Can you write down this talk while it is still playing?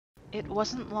It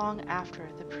wasn't long after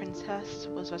the princess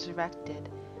was resurrected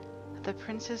that the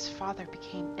prince's father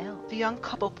became ill. The young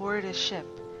couple boarded a ship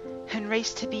and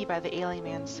raced to be by the alien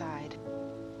man's side.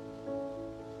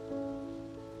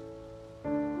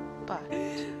 But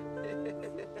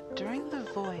during the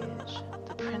voyage,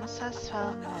 the princess fell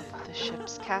in love with the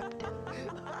ship's captain.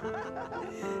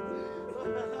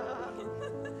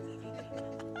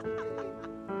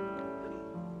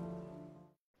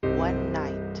 One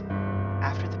night,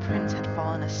 after the prince had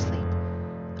fallen asleep,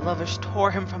 the lovers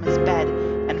tore him from his bed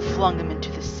and flung him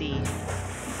into the sea.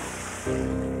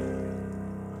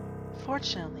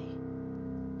 Fortunately,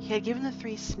 he had given the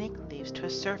 3 snake leaves to a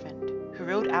servant who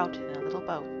rowed out in a little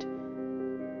boat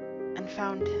and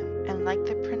found him. And like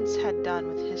the prince had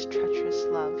done with his treacherous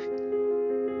love,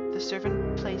 the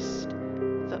servant placed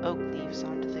the oak leaves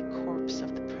onto the corpse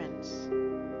of the prince,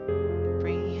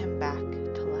 bringing him back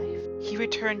to life. He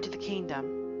returned to the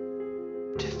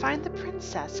kingdom to find the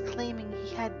princess claiming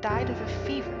he had died of a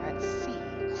fever at sea.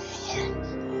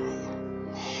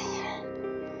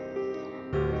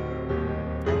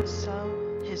 And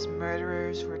so his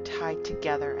murderers were tied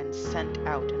together and sent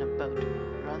out in a boat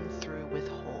run through with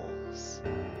holes.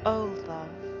 Oh, love,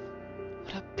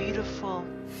 what a beautiful,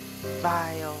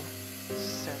 vile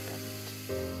serpent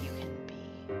you can